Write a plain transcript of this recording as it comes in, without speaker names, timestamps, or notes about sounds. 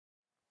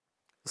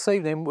This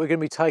evening we're going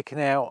to be taking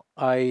out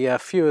a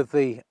few of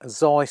the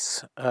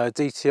Zeiss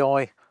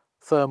DTI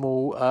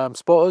thermal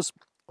spotters.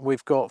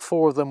 We've got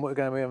 4 of them we're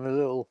going to be having a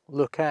little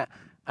look at,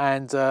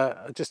 and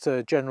just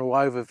a general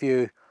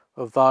overview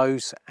of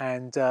those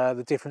and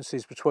the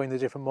differences between the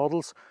different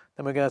models.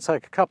 Then we're going to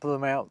take a couple of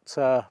them out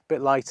a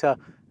bit later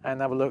and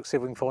have a look, see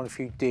if we can find a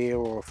few deer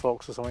or a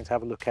fox or something to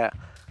have a look at,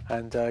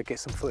 and get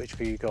some footage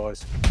for you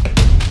guys.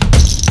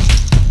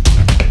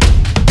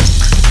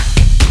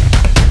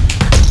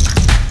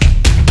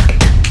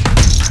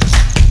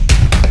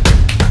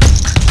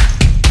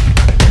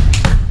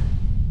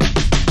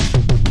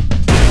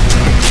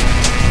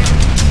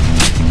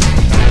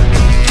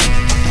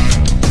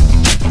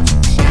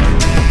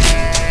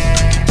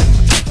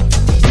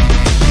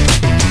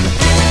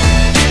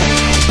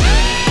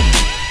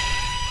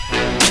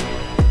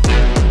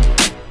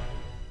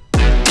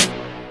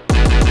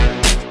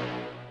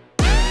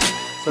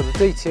 So the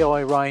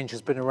DTI range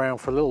has been around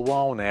for a little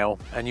while now,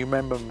 and you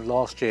remember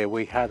last year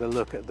we had a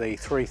look at the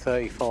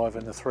 335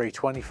 and the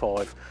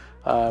 325.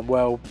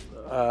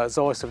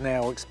 Zeiss have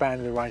now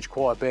expanded the range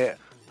quite a bit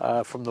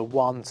from the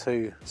 1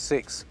 to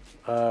 6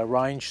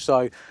 range,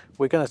 so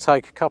we're going to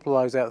take a couple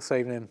of those out this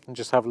evening and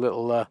just have a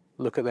little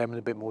look at them in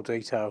a bit more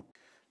detail.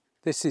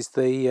 This is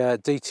the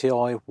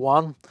DTI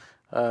 1.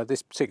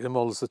 This particular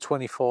model is the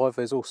 25.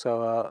 There's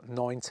also a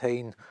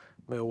 19mm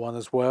one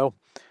as well.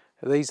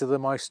 These are the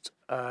most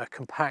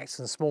compact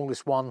and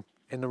smallest one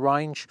in the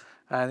range,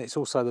 and it's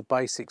also the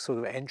basic sort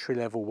of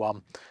entry-level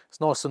one. It's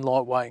nice and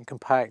lightweight and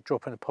compact,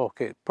 drop in a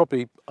pocket,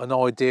 probably an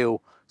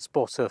ideal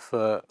spotter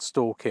for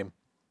stalking.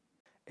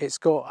 It's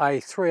got a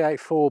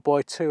 384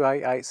 by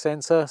 288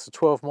 sensor, so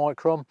 12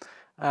 micron,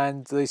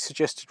 and the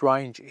suggested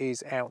range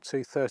is out to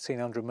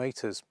 1300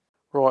 meters.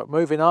 Right,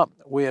 moving up,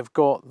 we have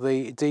got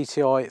the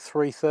DTI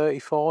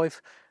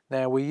 335.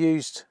 Now, we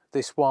used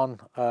this one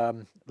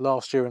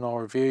last year in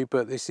our review,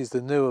 but this is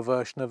the newer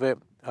version of it.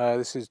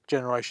 This is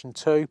generation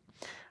 2,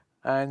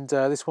 and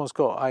this one's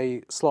got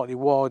a slightly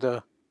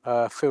wider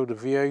field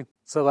of view.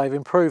 So they've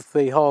improved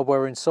the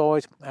hardware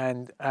inside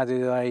and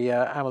added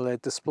a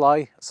AMOLED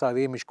display, so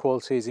the image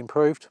quality is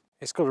improved.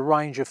 It's got a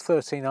range of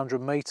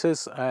 1300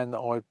 meters, and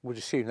I would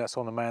assume that's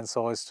on a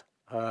man-sized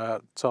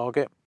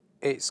target.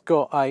 It's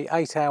got a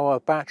 8-hour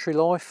battery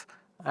life,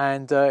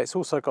 and it's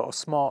also got a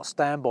smart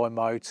standby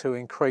mode to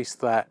increase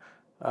that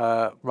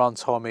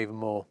runtime even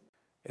more.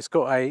 It's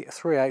got a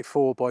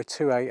 384 by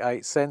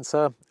 288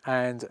 sensor,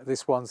 and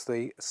this one's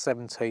the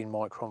 17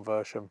 micron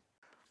version.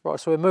 Right,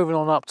 so we're moving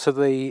on up to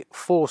the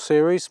 4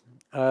 series.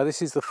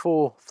 This is the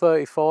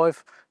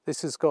 435.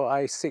 This has got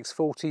a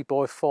 640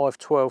 by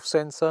 512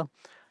 sensor.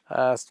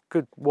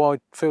 Good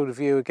wide field of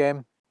view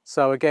again.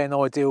 So again,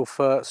 ideal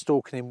for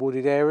stalking in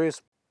wooded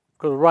areas.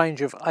 Got a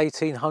range of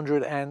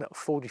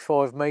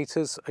 1845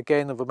 meters,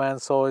 again of a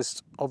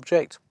man-sized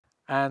object.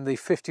 And the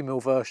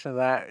 50mm version of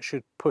that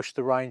should push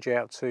the range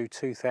out to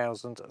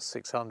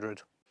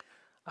 2600.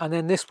 And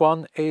then this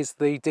one is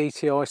the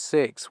DTI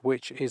 6,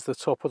 which is the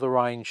top of the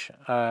range,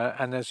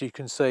 and as you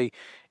can see,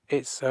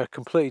 it's a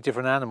completely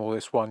different animal,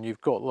 this one.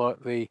 You've got like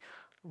the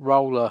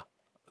roller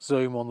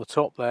zoom on the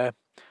top there,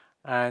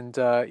 and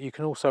you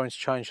can also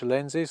interchange the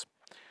lenses.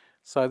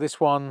 So this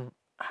one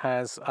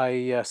has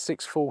a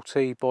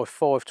 640 by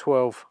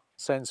 512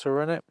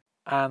 sensor in it,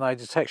 and a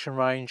detection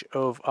range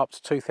of up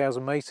to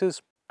 2000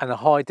 meters. And a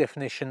high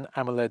definition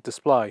AMOLED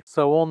display.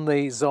 So on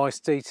the Zeiss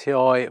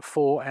DTI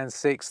 4 and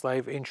 6,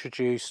 they've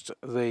introduced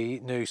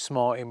the new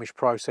smart image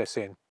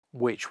processing,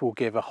 which will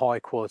give a high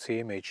quality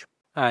image.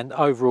 And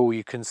overall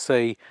you can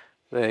see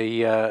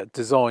the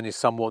design is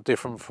somewhat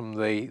different from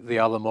the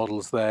other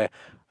models there.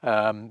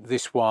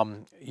 This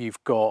one,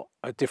 you've got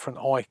a different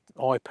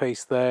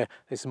eyepiece there.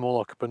 This is more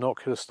like a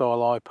binocular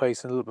style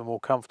eyepiece and a little bit more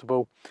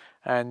comfortable.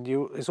 And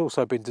it's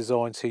also been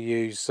designed to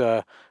use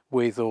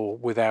with or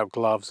without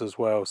gloves as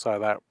well, so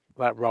that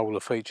roller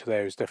feature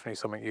there is definitely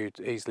something you'd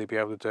easily be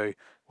able to do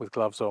with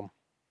gloves on.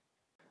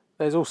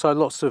 There's also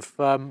lots of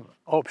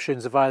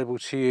options available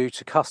to you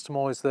to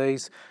customise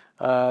these.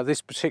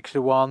 This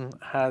particular one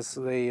has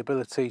the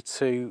ability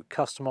to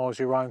customise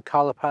your own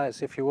colour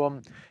palettes if you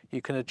want.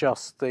 You can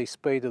adjust the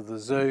speed of the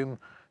zoom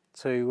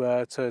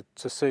to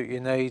suit your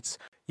needs.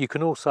 You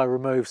can also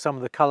remove some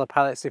of the colour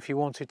palettes if you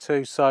wanted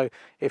to. So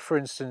if, for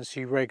instance,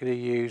 you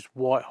regularly use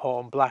white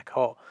hot and black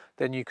hot,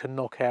 then you can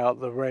knock out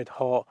the red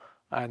hot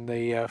and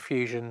the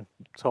fusion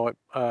type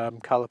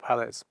colour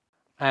palettes.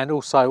 And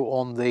also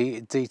on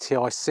the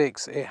DTI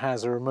 6, it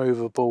has a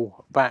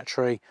removable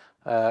battery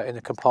in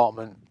a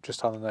compartment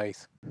just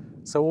underneath.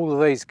 So all of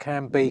these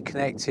can be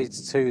connected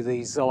to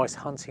the Zeiss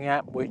hunting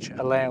app, which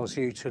allows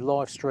you to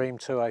live stream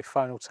to a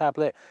phone or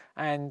tablet,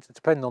 and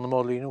depending on the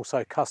model you can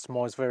also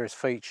customise various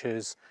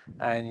features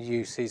and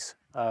uses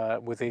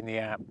within the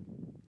app.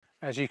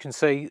 As you can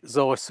see,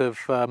 Zeiss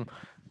have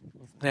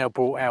now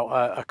brought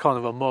out a kind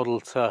of a model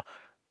to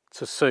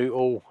suit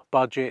all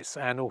budgets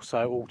and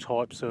also all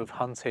types of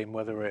hunting,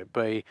 whether it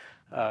be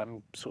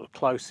sort of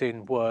close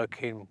in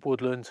work in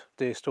woodland,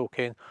 deer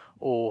stalking,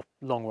 or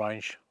long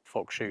range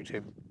fox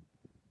shooting.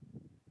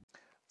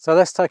 So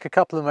let's take a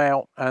couple of them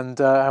out and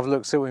have a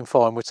look, see what we can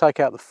find. We'll take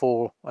out the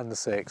 4 and the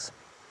 6.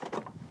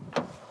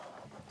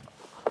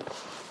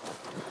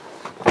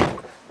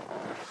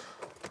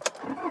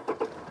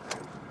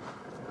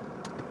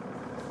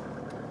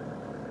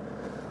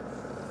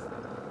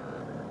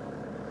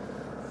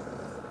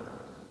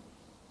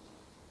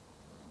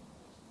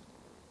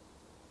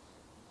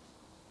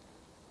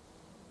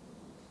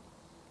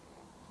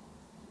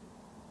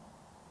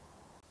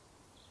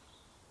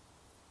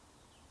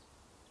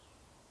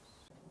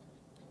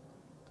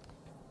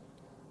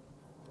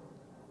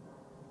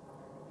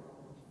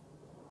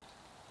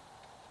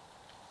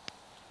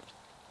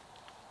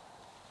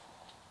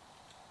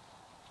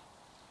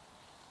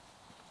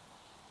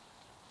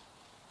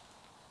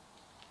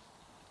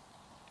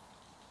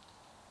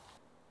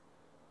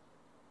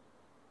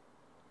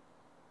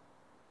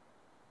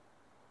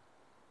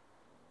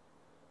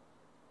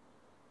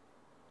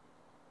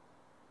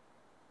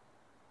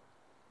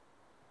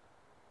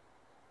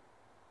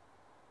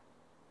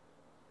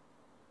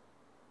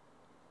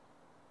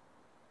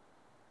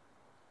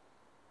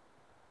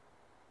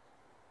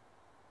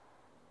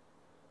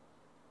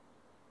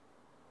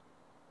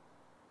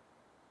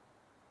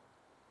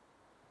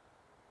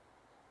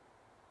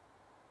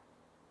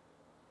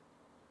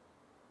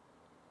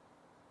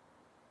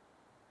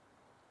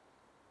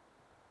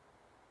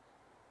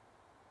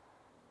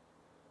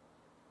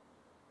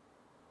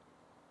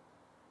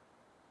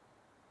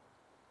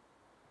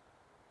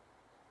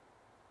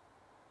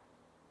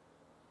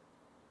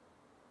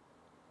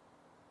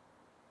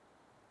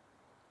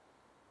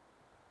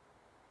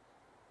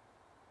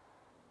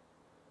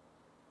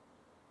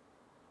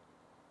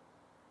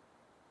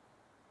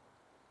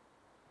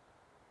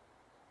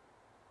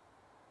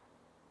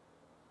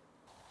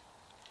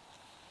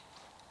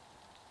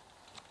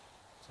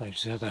 So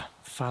just had a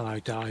fallow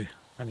doe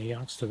and a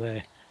youngster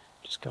there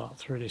just got up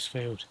through this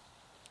field,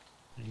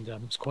 and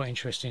it's quite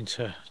interesting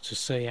to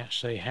see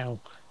actually how,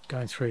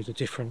 going through the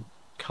different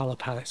colour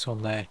palettes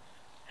on there,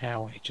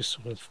 how it just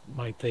sort of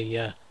made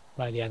the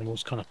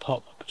animals kind of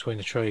pop between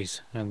the trees.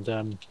 And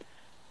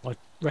I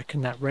reckon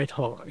that red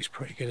hot is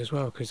pretty good as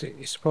well, because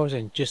it's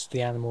surprising just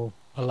the animal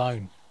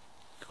alone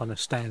kind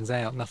of stands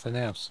out, nothing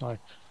else. So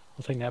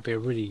I think that'd be a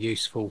really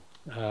useful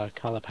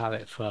colour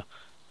palette for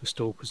the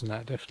stalkers and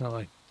that,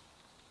 definitely.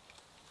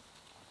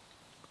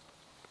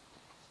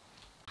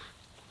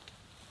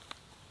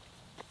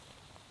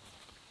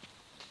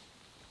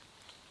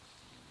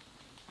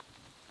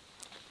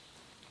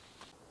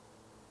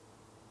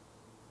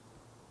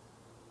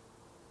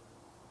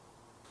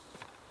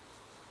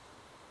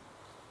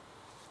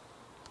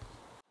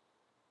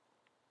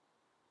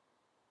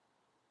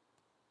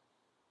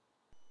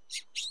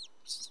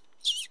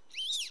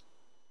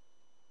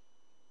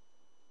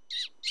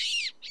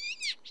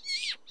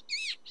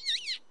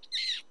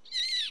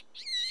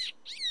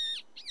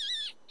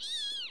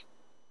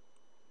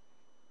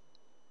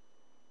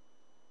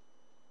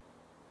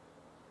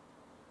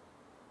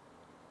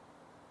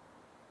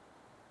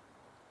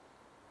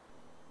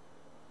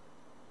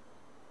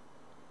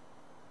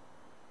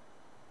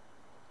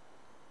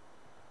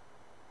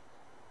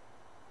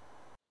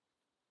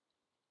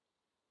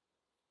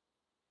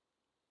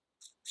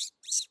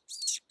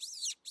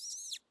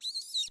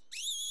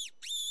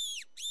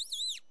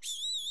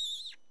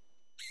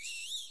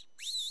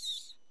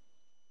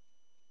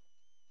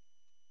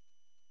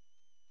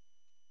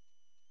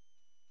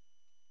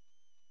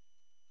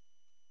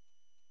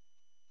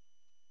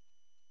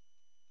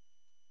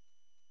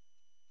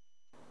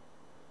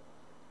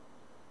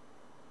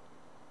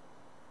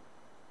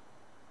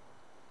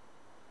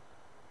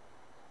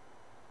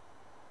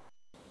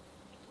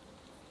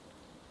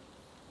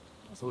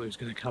 I thought he was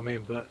going to come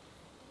in, but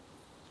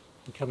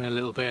he came in a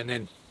little bit and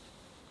then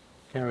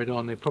carried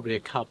on. They're probably a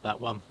cub, that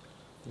one.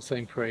 They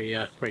seem pretty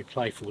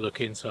playful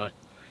looking, so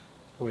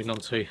probably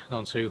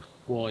none too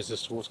wise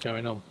as to what's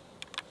going on.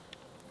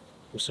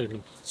 We'll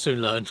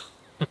soon learn.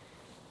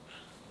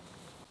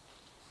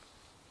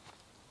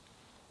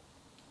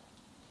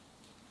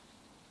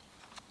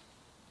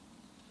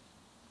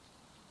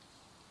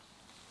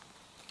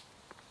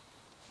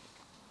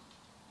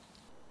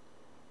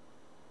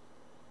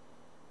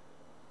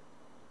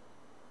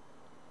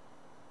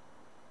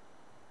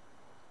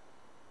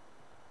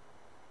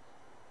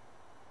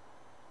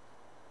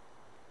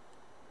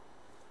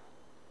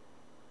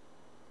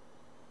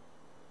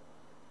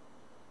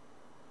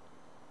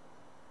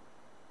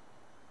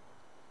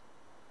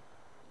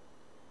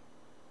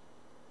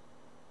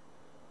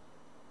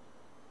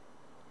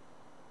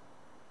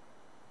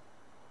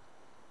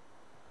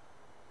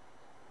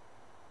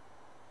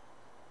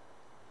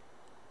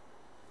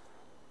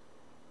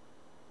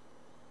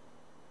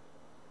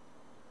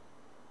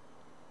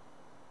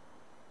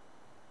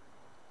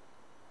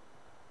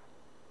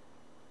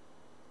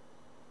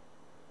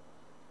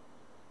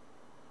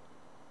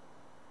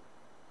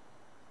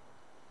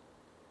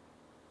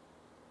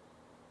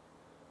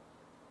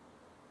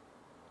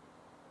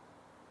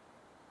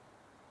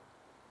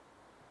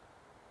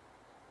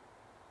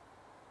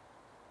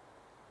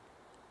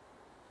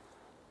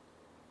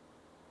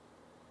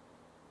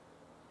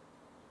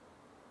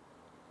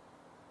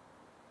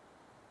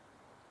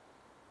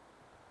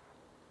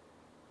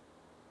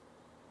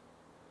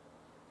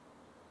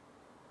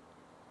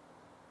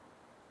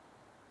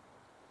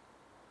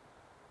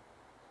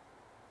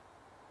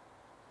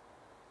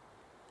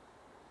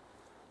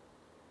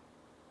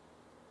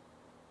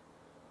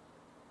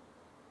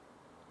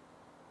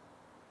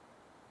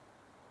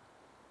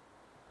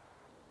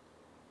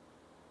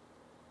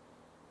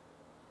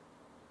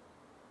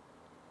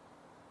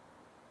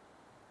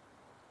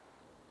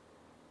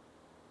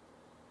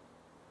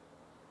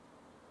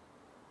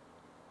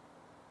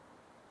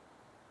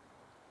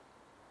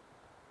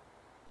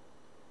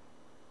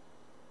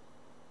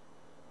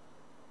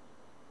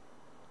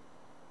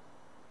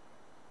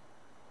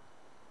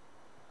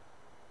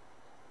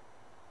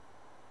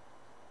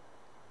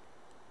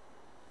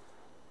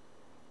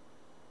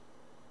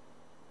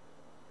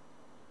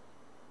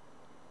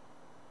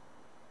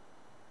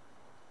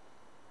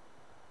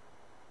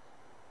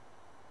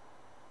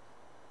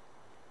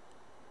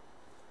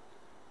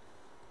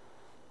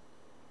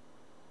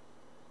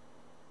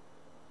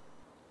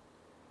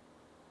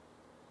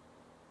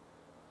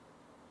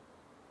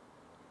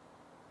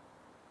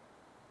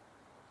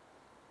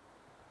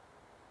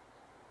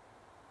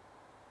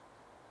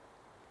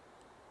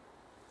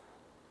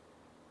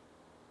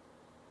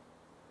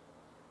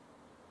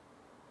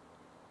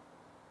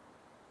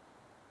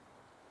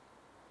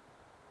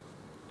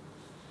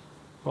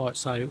 Right,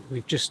 so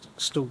we've just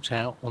stalked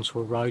out onto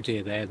a road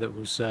here there that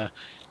was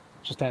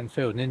just down the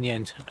field, and in the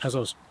end, as I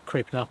was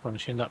creeping up on her,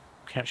 she ended up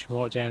catching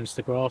right down into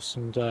the grass,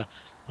 and I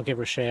give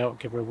her a shout,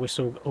 give her a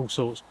whistle, all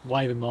sorts,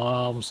 waving my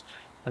arms,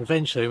 and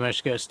eventually we managed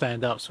to get her to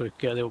stand up so we could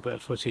get a little bit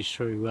of footage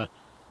through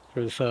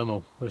through the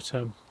thermal. But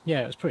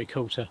yeah, it was pretty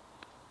cool to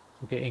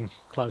get in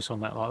close on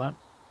that like that.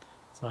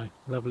 So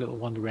we'll have a little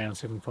wander around,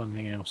 see if we can find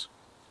anything else.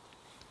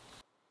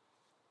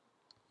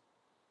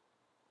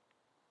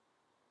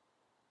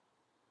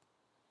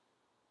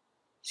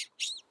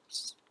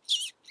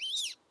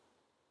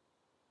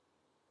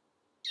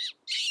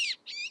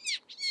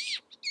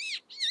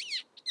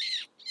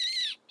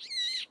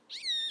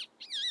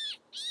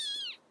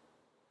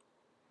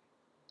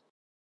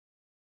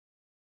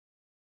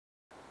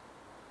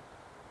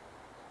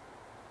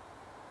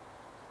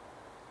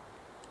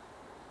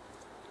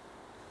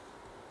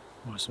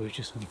 Right, so we've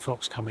just had the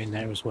fox come in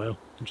there as well.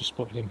 I just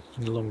spotted him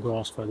in the long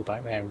grass further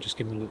back there and just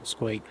given him a little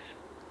squeak.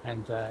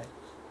 And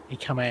he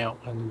come out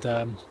and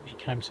he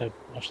came to,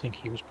 I think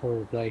he was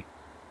probably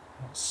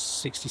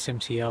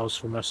 60-70 yards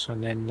from us,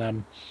 and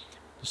then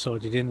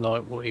decided he didn't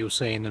like what he was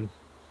seeing and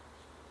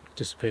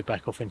disappeared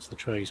back off into the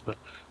trees. But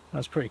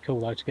that's pretty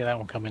cool though to get that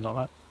one coming like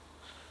that.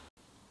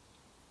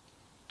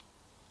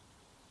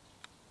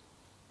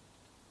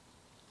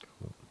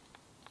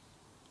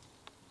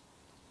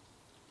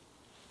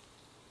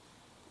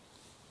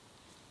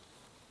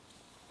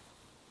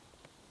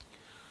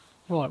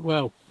 Right,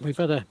 well, we've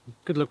had a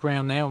good look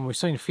around now and we've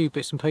seen a few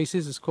bits and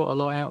pieces. There's quite a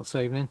lot out this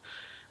evening,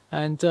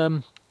 and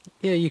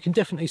yeah, you can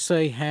definitely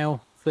see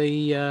how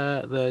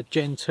the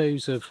Gen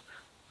 2s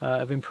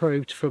have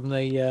improved from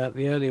the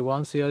earlier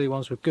ones. The earlier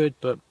ones were good,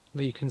 but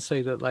you can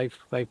see that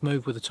they've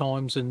moved with the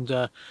times, and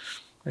they're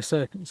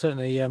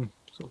certainly sort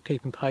of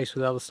keeping pace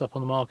with other stuff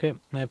on the market.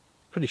 They're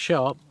pretty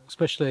sharp,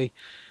 especially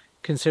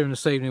considering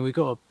this evening we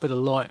got a bit of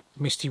light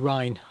misty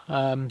rain,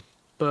 but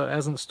it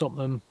hasn't stopped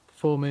them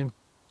performing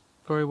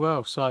very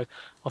well. So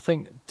I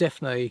think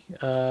definitely,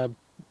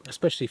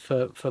 especially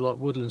for like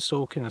woodland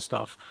stalking and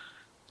stuff,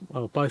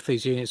 well, both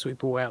these units that we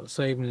brought out this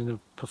evening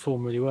have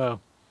performed really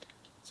well.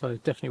 So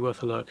definitely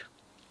worth a look.